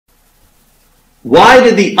Why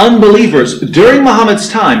did the unbelievers during Muhammad's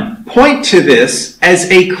time point to this as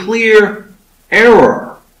a clear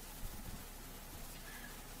error?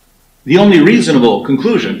 The only reasonable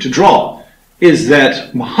conclusion to draw is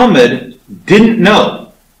that Muhammad didn't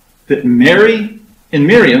know that Mary and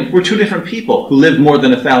Miriam were two different people who lived more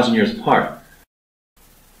than 1,000 years apart.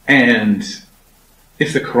 And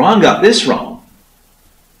if the Quran got this wrong,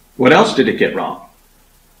 what else did it get wrong?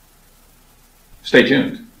 Stay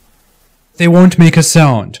tuned. They won't make a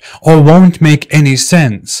sound, or won't make any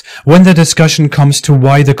sense, when the discussion comes to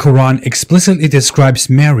why the Quran explicitly describes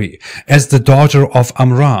Mary as the daughter of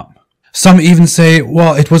Amram. Some even say,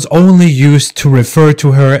 well, it was only used to refer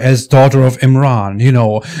to her as daughter of Imran,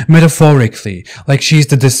 metaphorically, like she's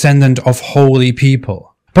the descendant of holy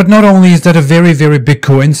people. But not only is that a very, very big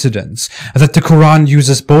coincidence that the Quran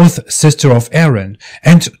uses both sister of Aaron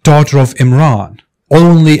and daughter of Imran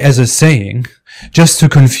only as a saying, just to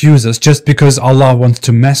confuse us, just because Allah wants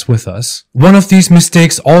to mess with us. One of these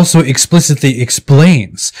mistakes also explicitly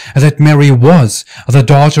explains that Mary was the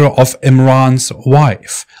daughter of Imran's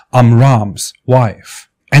wife, Amram's wife,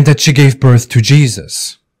 and that she gave birth to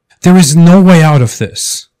Jesus. There is no way out of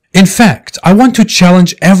this. In fact, I want to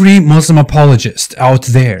challenge every Muslim apologist out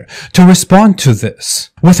there to respond to this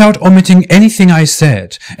without omitting anything I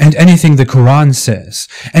said and anything the Quran says,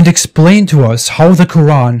 and explain to us how the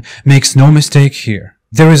Quran makes no mistake here.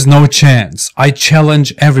 There is no chance. I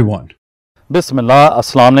challenge everyone. Bismillah,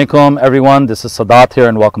 Assalamu alaikum everyone, this is Sadat here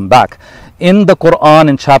and welcome back. In the Quran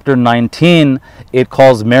in chapter 19, it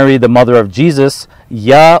calls Mary the mother of Jesus,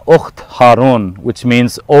 Ya Ukhta Haroon, which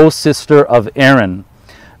means, O sister of Aaron.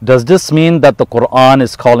 Does this mean that the Quran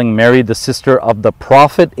is calling Mary the sister of the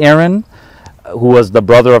prophet Aaron, who was the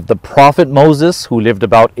brother of the prophet Moses, who lived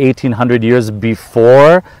about 1800 years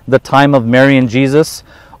before the time of Mary and Jesus?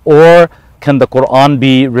 Or can the Quran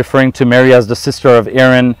be referring to Mary as the sister of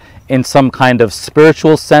Aaron in some kind of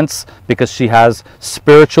spiritual sense, because she has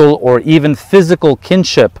spiritual or even physical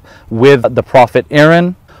kinship with the prophet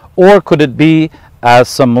Aaron? Or could it be, as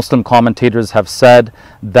some Muslim commentators have said,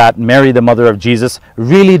 that Mary, the mother of Jesus,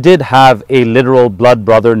 really did have a literal blood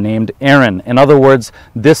brother named Aaron? In other words,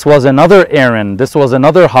 this was another Aaron, this was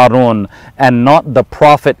another Harun, and not the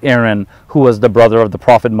prophet Aaron, who was the brother of the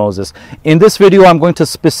prophet Moses. In this video, I'm going to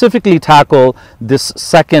specifically tackle this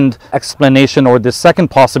second explanation, or this second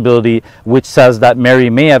possibility, which says that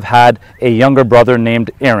Mary may have had a younger brother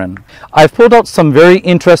named Aaron. I've pulled out some very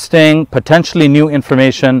interesting, potentially new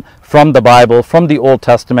information from the Bible, from the Old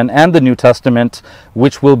Testament and the New Testament,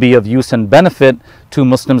 which will be of use and benefit to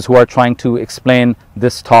Muslims who are trying to explain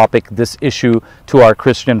this topic, this issue, to our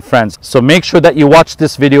Christian friends. So make sure that you watch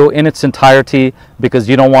this video in its entirety, because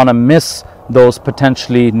you don't want to miss those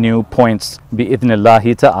potentially new points,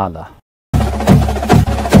 bi-idhnillahi ta'ala.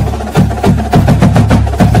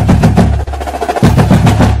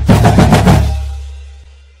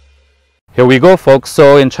 Here we go, folks.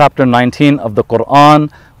 So in chapter 19 of the Quran,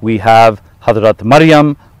 we have Hazrat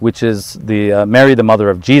Maryam, which is the Mary, the mother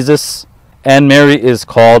of Jesus, and Mary is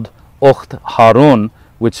called Ukhta Haroon,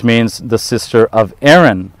 which means the sister of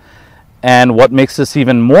Aaron. And what makes this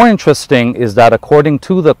even more interesting is that according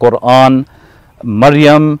to the Quran,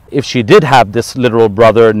 Maryam, if she did have this literal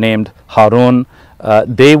brother named Haroon,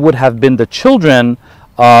 they would have been the children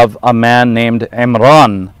of a man named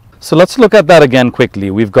Imran. So let's look at that again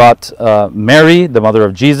quickly. We've got Mary, the mother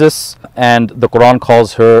of Jesus, and the Quran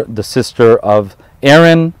calls her the sister of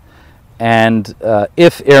Aaron. And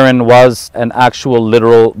if Aaron was an actual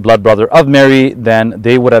literal blood brother of Mary, then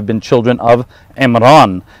they would have been children of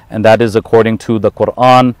Imran. And that is according to the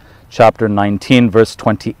Quran, chapter 19, verse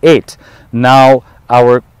 28. Now,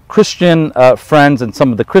 our Christian friends and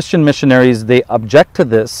some of the Christian missionaries, they object to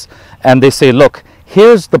this, and they say, look,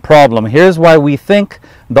 here's the problem. Here's why we think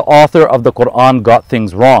the author of the Quran got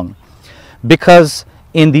things wrong. Because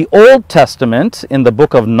in the Old Testament, in the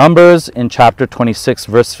book of Numbers, in chapter 26,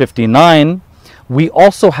 verse 59, we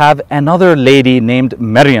also have another lady named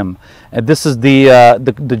Miriam. And this is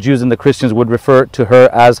the Jews and the Christians would refer to her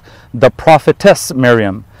as the prophetess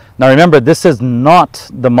Miriam. Now remember, this is not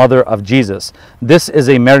the mother of Jesus. This is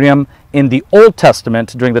a Miriam in the Old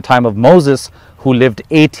Testament during the time of Moses, who lived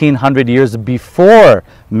 1800 years before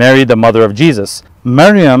Mary, the mother of Jesus.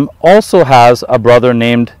 Miriam also has a brother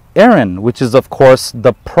named Aaron, which is of course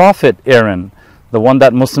the prophet Aaron, the one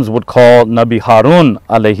that Muslims would call Nabi Haroon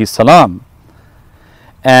alayhi salam.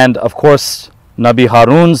 And of course, Nabi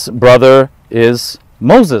Haroon's brother is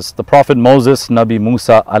Moses, the prophet Moses, Nabi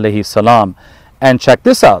Musa alayhi salam. And check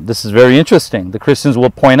this out, this is very interesting. The Christians will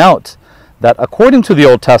point out that according to the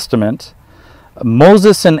Old Testament,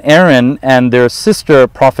 Moses and Aaron and their sister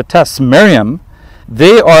prophetess Miriam,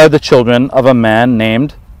 They are the children of a man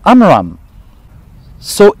named Amram.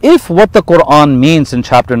 So if what the Quran means in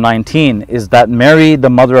chapter 19 is that Mary, the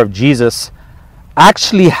mother of Jesus,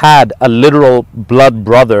 actually had a literal blood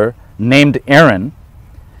brother named Aaron,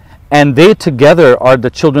 and they together are the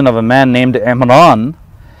children of a man named Imran,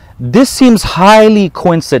 this seems highly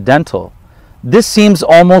coincidental. This seems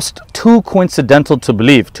almost too coincidental to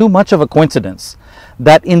believe, too much of a coincidence,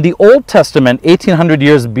 that in the Old Testament, 1800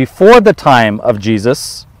 years before the time of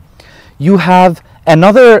Jesus, you have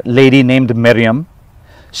another lady named Miriam.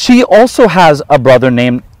 She also has a brother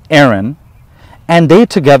named Aaron, and they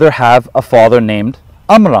together have a father named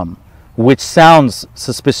Amram, which sounds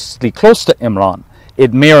suspiciously close to Imran.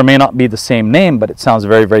 It may or may not be the same name, but it sounds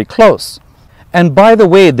very, very close. And by the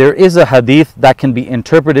way, there is a hadith that can be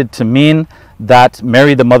interpreted to mean that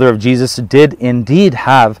Mary, the mother of Jesus, did indeed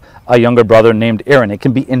have a younger brother named Aaron. It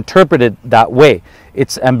can be interpreted that way.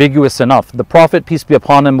 It's ambiguous enough. The Prophet, peace be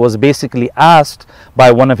upon him, was basically asked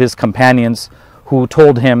by one of his companions, who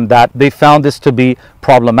told him that they found this to be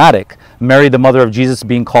problematic, Mary, the mother of Jesus,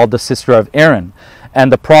 being called the sister of Aaron.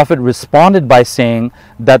 And the Prophet responded by saying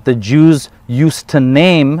that the Jews used to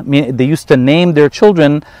name their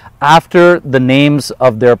children after the names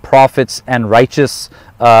of their prophets and righteous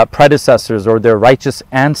predecessors, or their righteous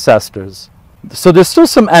ancestors. So there's still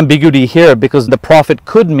some ambiguity here, because the Prophet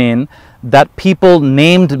could mean that people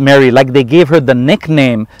named Mary, like they gave her the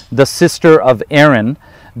nickname, the sister of Aaron.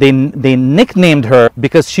 They nicknamed her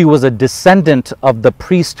because she was a descendant of the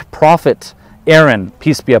priest prophet Aaron,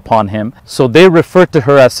 peace be upon him. So they referred to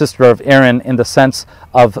her as sister of Aaron in the sense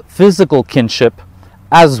of physical kinship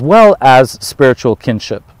as well as spiritual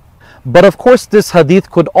kinship. But of course, this hadith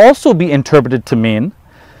could also be interpreted to mean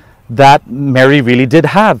that Mary really did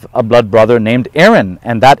have a blood brother named Aaron,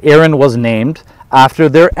 and that Aaron was named after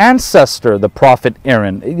their ancestor, the prophet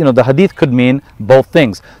Aaron. You know, the hadith could mean both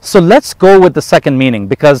things. So let's go with the second meaning,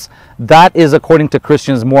 because that is, according to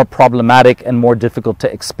Christians, more problematic and more difficult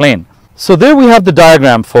to explain. So there we have the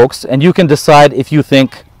diagram, folks, and you can decide if you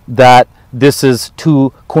think that this is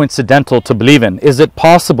too coincidental to believe in. Is it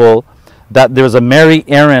possible that there's a Mary,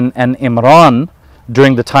 Aaron, and Imran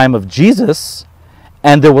during the time of Jesus,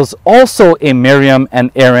 and there was also a Miriam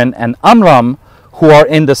and Aaron and Amram who are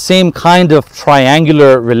in the same kind of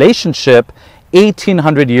triangular relationship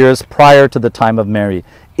 1800 years prior to the time of Mary?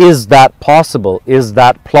 Is that possible? Is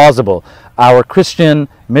that plausible? Our Christian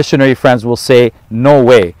missionary friends will say, no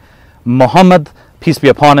way. Muhammad, peace be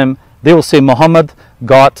upon him, they will say Muhammad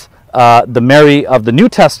got the Mary of the New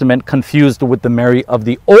Testament confused with the Mary of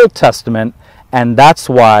the Old Testament, and that's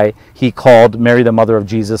why he called Mary, the mother of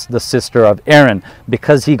Jesus, the sister of Aaron,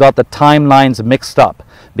 because he got the timelines mixed up,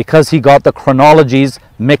 because he got the chronologies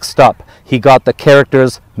mixed up, he got the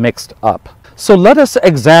characters mixed up. So let us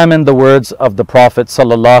examine the words of the Prophet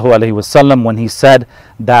ﷺ when he said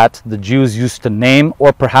that the Jews used to name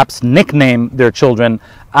or perhaps nickname their children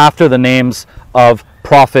after the names of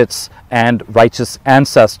prophets and righteous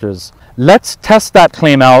ancestors. Let's test that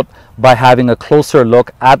claim out by having a closer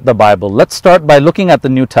look at the Bible. Let's start by looking at the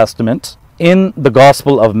New Testament. In the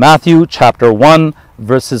Gospel of Matthew, chapter 1,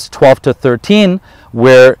 verses 12 to 13,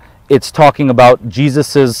 where it's talking about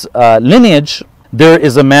Jesus's lineage, there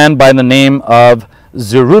is a man by the name of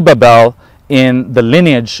Zerubbabel in the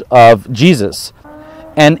lineage of Jesus.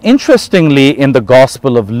 And interestingly, in the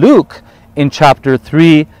Gospel of Luke, in chapter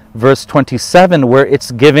 3, verse 27, where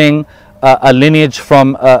it's giving a lineage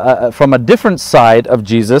from a different side of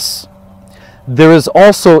Jesus, there is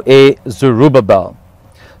also a Zerubbabel.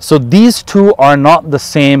 So these two are not the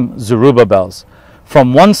same Zerubbabels.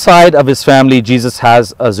 From one side of his family, Jesus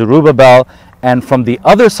has a Zerubbabel, and from the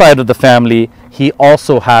other side of the family, he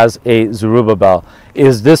also has a Zerubbabel.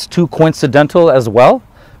 Is this too coincidental as well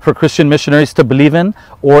for Christian missionaries to believe in?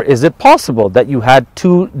 Or is it possible that you had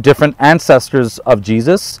two different ancestors of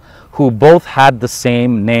Jesus who both had the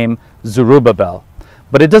same name, Zerubbabel?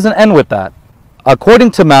 But it doesn't end with that.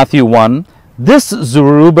 According to Matthew 1, this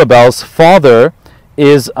Zerubbabel's father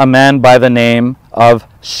is a man by the name of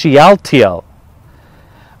Shealtiel.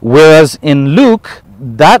 Whereas in Luke,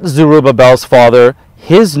 that Zerubbabel's father,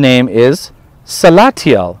 his name is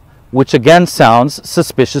Salatiel, which again sounds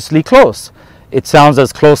suspiciously close. It sounds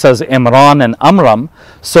as close as Imran and Amram.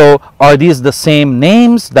 So are these the same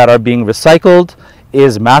names that are being recycled?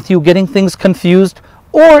 Is Matthew getting things confused?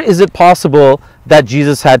 Or is it possible that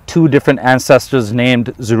Jesus had two different ancestors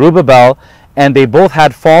named Zerubbabel, and they both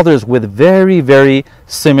had fathers with very, very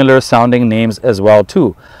similar sounding names as well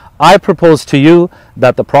too? I propose to you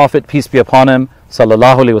that the Prophet, peace be upon him,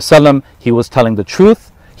 sallallahu alaihi wasallam, he was telling the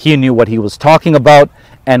truth. He knew what he was talking about,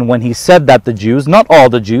 And when he said that, the Jews, not all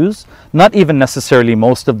the Jews, not even necessarily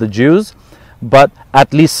most of the Jews, but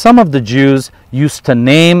at least some of the Jews used to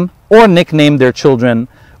name or nickname their children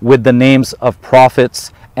with the names of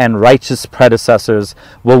prophets and righteous predecessors.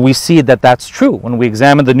 Well, we see that that's true. When we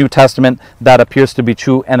examine the New Testament, that appears to be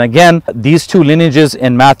true. And again, these two lineages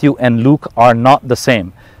in Matthew and Luke are not the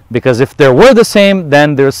same. Because if there were the same,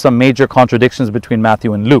 then there's some major contradictions between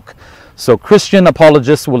Matthew and Luke. So Christian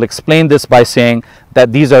apologists will explain this by saying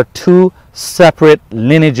that these are two separate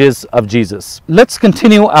lineages of Jesus. Let's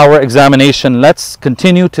continue our examination. Let's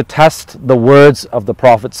continue to test the words of the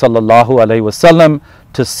Prophet ﷺ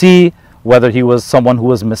to see whether he was someone who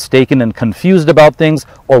was mistaken and confused about things,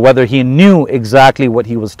 or whether he knew exactly what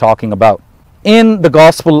he was talking about. In the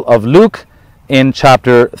Gospel of Luke, in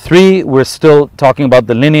chapter 3, we're still talking about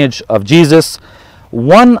the lineage of Jesus.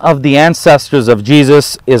 One of the ancestors of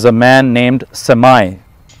Jesus is a man named Semai.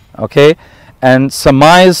 Okay? And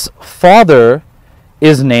Semai's father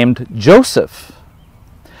is named Joseph.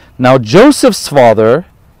 Now Joseph's father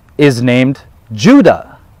is named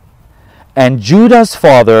Judah. And Judah's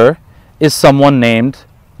father is someone named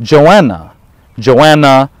Joanna.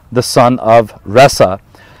 Joanna, the son of Ressa.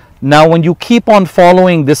 Now when you keep on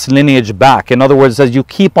following this lineage back, in other words, as you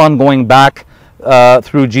keep on going back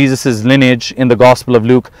through Jesus' lineage in the Gospel of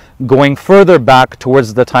Luke, going further back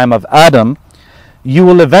towards the time of Adam, you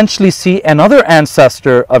will eventually see another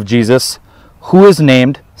ancestor of Jesus who is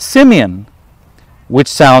named Simeon, which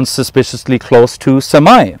sounds suspiciously close to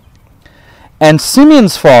Semai. And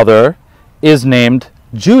Simeon's father is named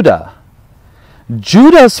Judah.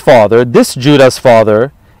 Judah's father,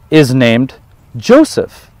 is named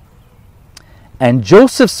Joseph. And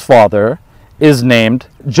Joseph's father is named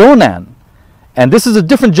Jonan. And this is a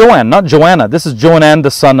different Joanne, not Joanna. This is Jonan,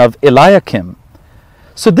 the son of Eliakim.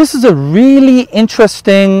 So this is a really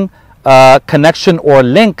interesting connection or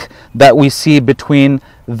link that we see between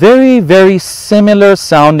very, very similar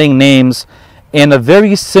sounding names in a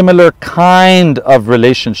very similar kind of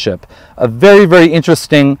relationship. A very, very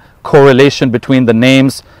interesting correlation between the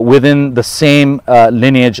names within the same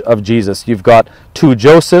lineage of Jesus. You've got two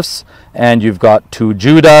Josephs, and you've got two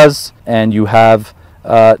Judahs, and you have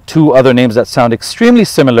two other names that sound extremely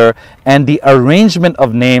similar, and the arrangement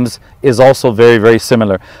of names is also very, very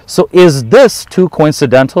similar. So is this too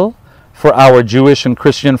coincidental for our Jewish and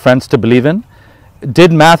Christian friends to believe in?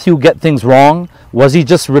 Did Matthew get things wrong? Was he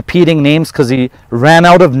just repeating names because he ran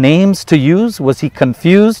out of names to use? Was he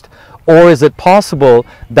confused? Or is it possible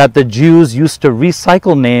that the Jews used to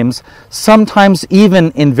recycle names, sometimes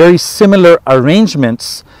even in very similar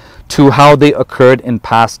arrangements to how they occurred in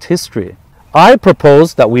past history? I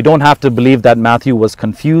propose that we don't have to believe that Matthew was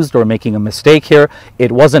confused or making a mistake here.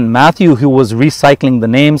 It wasn't Matthew who was recycling the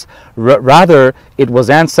names. Rather, it was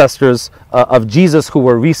ancestors of Jesus who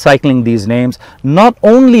were recycling these names. Not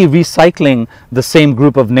only recycling the same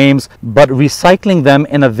group of names, but recycling them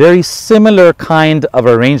in a very similar kind of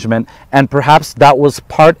arrangement. And perhaps that was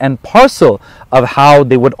part and parcel of how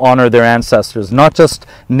they would honor their ancestors. Not just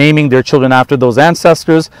naming their children after those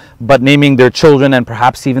ancestors, but naming their children and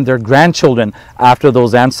perhaps even their grandchildren after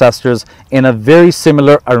those ancestors in a very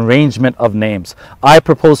similar arrangement of names. I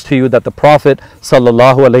propose to you that the Prophet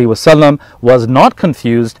ﷺ was not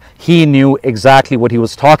confused. He knew exactly what he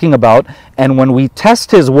was talking about. And when we test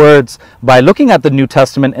his words by looking at the New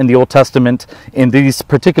Testament and the Old Testament in these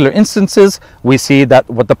particular instances, we see that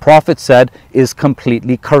what the Prophet said is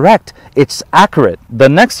completely correct. It's accurate. The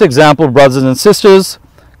next example, brothers and sisters,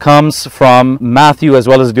 comes from Matthew as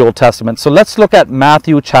well as the Old Testament. So let's look at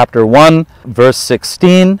Matthew chapter 1, verse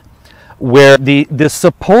 16, where the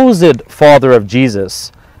supposed father of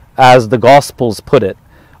Jesus, as the Gospels put it,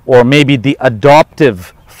 or maybe the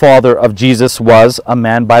adoptive father of Jesus, was a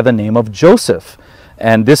man by the name of Joseph.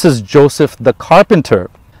 And this is Joseph the carpenter.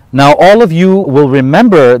 Now all of you will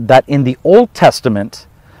remember that in the Old Testament,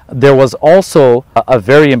 there was also a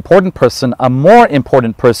very important person, a more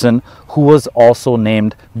important person, who was also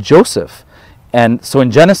named Joseph. And so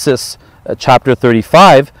in Genesis chapter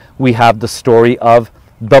 35, we have the story of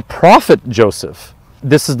the prophet Joseph.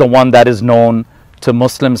 This is the one that is known to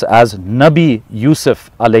Muslims as Nabi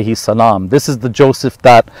Yusuf alayhi salam. This is the Joseph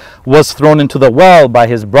that was thrown into the well by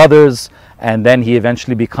his brothers, and then he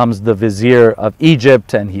eventually becomes the vizier of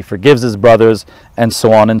Egypt, and he forgives his brothers, and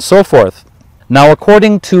so on and so forth. Now,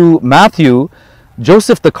 according to Matthew,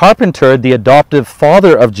 Joseph the carpenter, the adoptive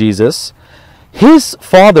father of Jesus, his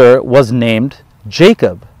father was named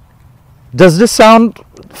Jacob. Does this sound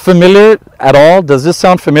familiar at all? Does this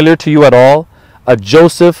sound familiar to you at all? A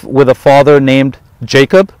Joseph with a father named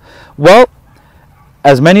Jacob? Well,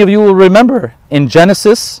 as many of you will remember, in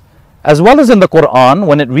Genesis as well as in the Qur'an,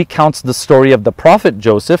 when it recounts the story of the Prophet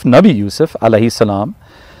Joseph, Nabi Yusuf alayhi salam,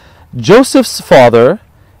 Joseph's father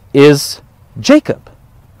is Jacob,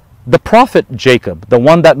 the Prophet Jacob, the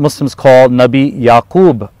one that Muslims call Nabi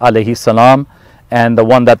Yaqub alayhi salam, and the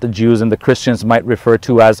one that the Jews and the Christians might refer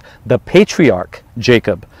to as the patriarch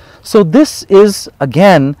Jacob. So this is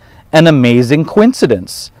again an amazing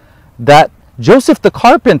coincidence that Joseph the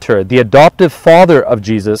carpenter, the adoptive father of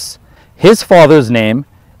Jesus, his father's name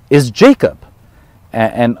is Jacob.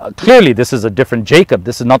 And clearly this is a different Jacob.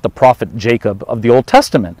 This is not the prophet Jacob of the Old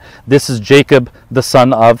Testament. This is Jacob, the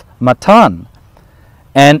son of Matan.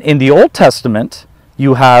 And in the Old Testament,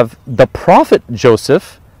 you have the prophet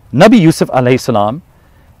Joseph, Nabi Yusuf alayhi salam,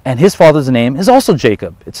 and his father's name is also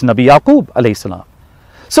Jacob. It's Nabi Yaqub alayhi salam.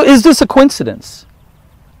 So is this a coincidence?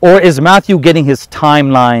 Or is Matthew getting his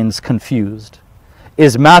timelines confused?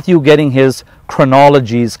 Is Matthew getting his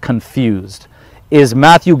chronologies confused? Is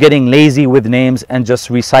Matthew getting lazy with names and just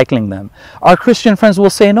recycling them? Our Christian friends will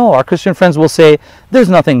say no. Our Christian friends will say there's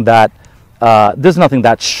nothing that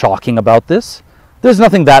shocking about this. There's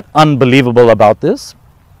nothing that unbelievable about this.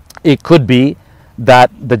 It could be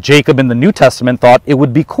that the Jacob in the New Testament thought it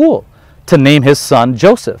would be cool to name his son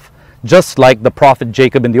Joseph, just like the prophet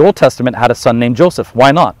Jacob in the Old Testament had a son named Joseph.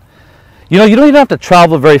 Why not? You know, you don't even have to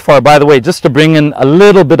travel very far. By the way, just to bring in a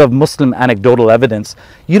little bit of Muslim anecdotal evidence,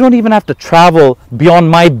 you don't even have to travel beyond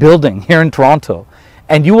my building here in Toronto,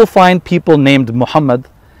 and you will find people named Muhammad,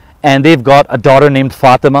 and they've got a daughter named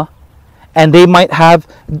Fatima, and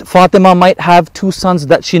Fatima might have two sons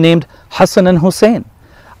that she named Hassan and Hussein.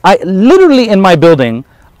 Literally in my building,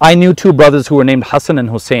 I knew two brothers who were named Hassan and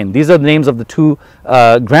Hussein. These are the names of the two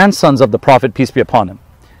grandsons of the Prophet, peace be upon him.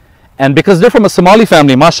 And because they're from a Somali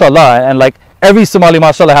family, mashallah, and like every Somali,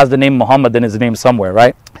 mashallah, has the name Muhammad in his name somewhere,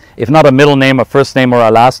 right? If not a middle name, a first name, or a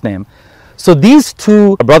last name. So these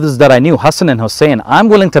two brothers that I knew, Hassan and Hussein, I'm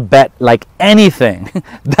willing to bet like anything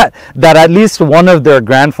that at least one of their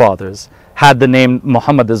grandfathers had the name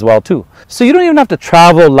Muhammad as well too. So you don't even have to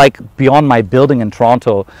travel like beyond my building in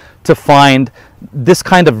Toronto to find this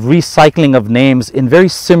kind of recycling of names in very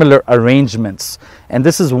similar arrangements. And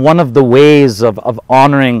this is one of the ways of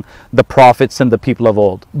honoring the prophets and the people of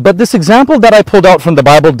old. But this example that I pulled out from the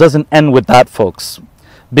Bible doesn't end with that, folks.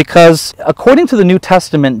 Because according to the New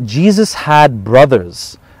Testament, Jesus had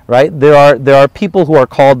brothers, right? There are people who are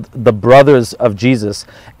called the brothers of Jesus.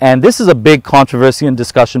 And this is a big controversy and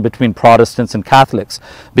discussion between Protestants and Catholics,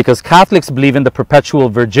 because Catholics believe in the perpetual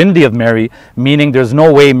virginity of Mary, meaning there's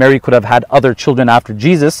no way Mary could have had other children after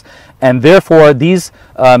Jesus. And therefore, these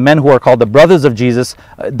men who are called the brothers of Jesus,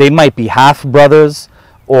 they might be half brothers,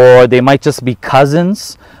 or they might just be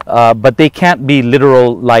cousins, but they can't be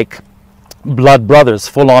literal like blood brothers,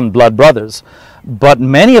 full-on blood brothers. But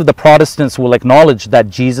many of the Protestants will acknowledge that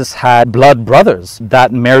Jesus had blood brothers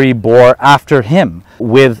that Mary bore after him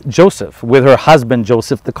with Joseph, with her husband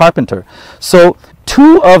Joseph the carpenter. So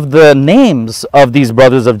two of the names of these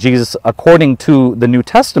brothers of Jesus, according to the New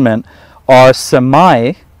Testament, are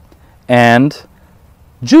Semai and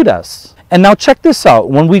Judas. And now check this out.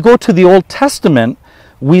 When we go to the Old Testament,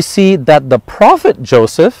 we see that the prophet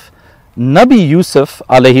Joseph, Nabi Yusuf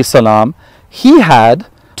alayhi salam, he had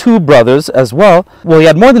two brothers as well. Well, he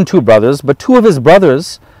had more than two brothers, but two of his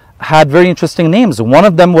brothers had very interesting names. One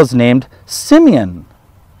of them was named Simeon,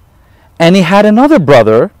 and he had another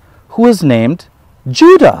brother who was named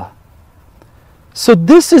Judah. So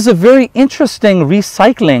this is a very interesting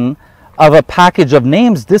recycling of a package of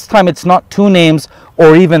names. This time it's not two names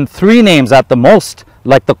or even three names at the most,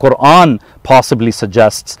 like the Qur'an possibly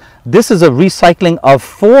suggests. This is a recycling of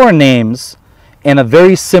four names in a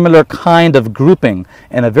very similar kind of grouping,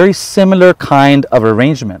 in a very similar kind of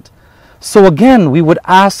arrangement. So again, we would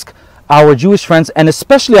ask our Jewish friends, and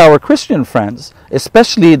especially our Christian friends,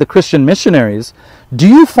 especially the Christian missionaries, do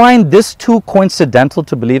you find this too coincidental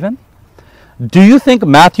to believe in? Do you think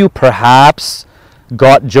Matthew perhaps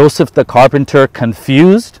got Joseph the carpenter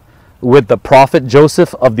confused with the prophet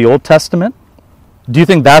Joseph of the Old Testament? Do you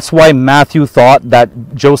think that's why Matthew thought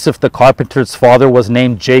that Joseph the carpenter's father was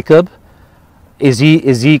named Jacob? Is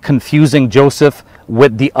he confusing Joseph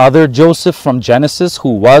with the other Joseph from Genesis,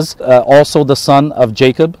 who was also the son of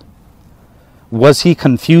Jacob? Was he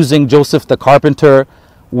confusing Joseph the carpenter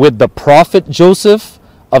with the prophet Joseph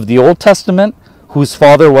of the Old Testament, whose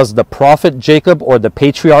father was the prophet Jacob or the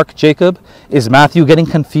patriarch Jacob? Is Matthew getting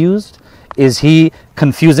confused? Is he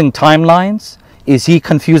confusing timelines? Is he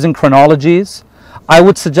confusing chronologies? I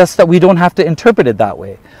would suggest that we don't have to interpret it that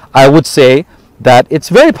way. I would say that it's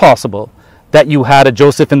very possible that you had a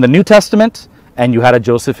Joseph in the New Testament and you had a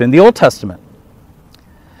Joseph in the Old Testament.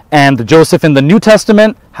 And the Joseph in the New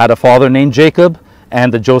Testament had a father named Jacob,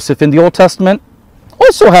 and the Joseph in the Old Testament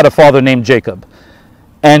also had a father named Jacob.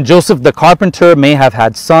 And Joseph the carpenter may have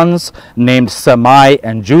had sons named Samai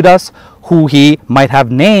and Judas, who he might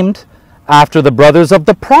have named after the brothers of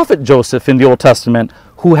the prophet Joseph in the Old Testament,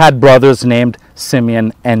 who had brothers named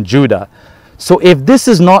Simeon and Judah. So if this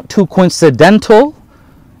is not too coincidental,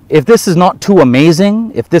 if this is not too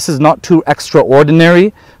amazing, if this is not too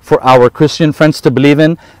extraordinary for our Christian friends to believe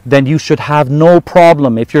in, then you should have no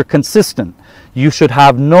problem. If you're consistent, you should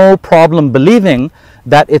have no problem believing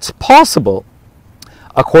that it's possible,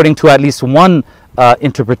 according to at least one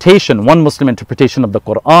interpretation, one Muslim interpretation of the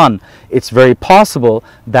Qur'an, it's very possible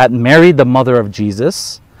that Mary, the mother of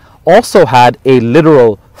Jesus, also had a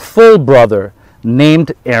literal full brother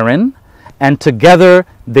named Aaron, and together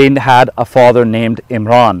they had a father named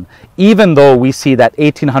Imran. Even though we see that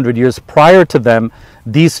 1800 years prior to them,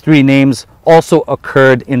 these three names also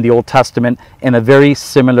occurred in the Old Testament in a very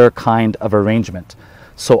similar kind of arrangement.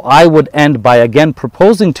 So I would end by again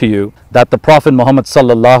proposing to you that the Prophet Muhammad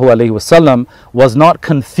sallallahu alaihi wasallam was not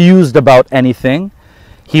confused about anything.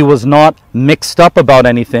 He was not mixed up about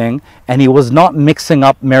anything, and he was not mixing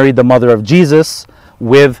up Mary, the mother of Jesus,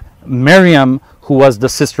 with Miriam, who was the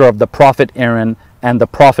sister of the prophet Aaron and the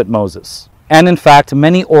prophet Moses. And in fact,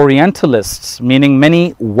 many Orientalists, meaning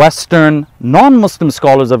many Western non-Muslim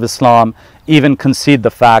scholars of Islam, even concede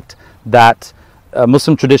the fact that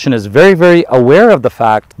Muslim tradition is very, very aware of the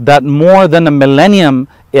fact that more than a millennium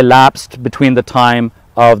elapsed between the time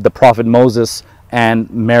of the prophet Moses and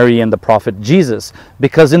Mary and the prophet Jesus.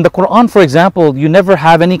 Because in the Quran, for example, you never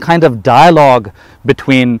have any kind of dialogue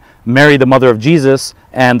between Mary, the mother of Jesus,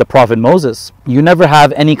 and the prophet Moses. You never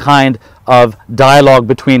have any kind of dialogue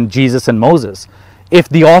between Jesus and Moses. If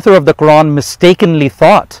the author of the Quran mistakenly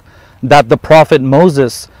thought that the prophet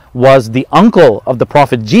Moses was the uncle of the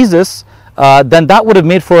prophet Jesus, then that would have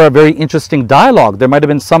made for a very interesting dialogue. There might have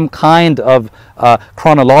been some kind of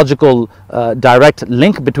chronological direct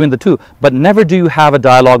link between the two, but never do you have a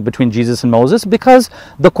dialogue between Jesus and Moses, because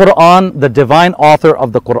the Quran, the divine author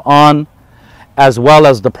of the Quran, as well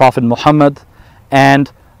as the Prophet Muhammad, and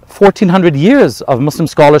 1400 years of Muslim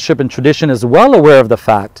scholarship and tradition is well aware of the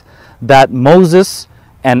fact that Moses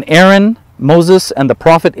and Aaron, Moses and the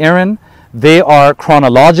Prophet Aaron, they are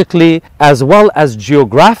chronologically as well as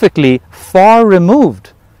geographically far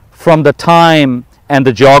removed from the time and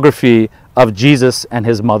the geography of Jesus and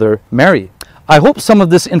his mother Mary. I hope some of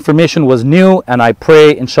this information was new, and I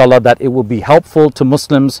pray inshallah that it will be helpful to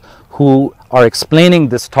Muslims who are explaining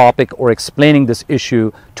this topic or explaining this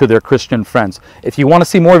issue to their Christian friends. If you want to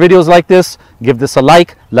see more videos like this, give this a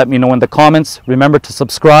like, let me know in the comments. Remember to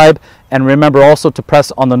subscribe, and remember also to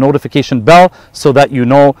press on the notification bell so that you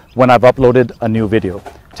know when I've uploaded a new video.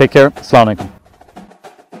 Take care. Assalamu alaikum.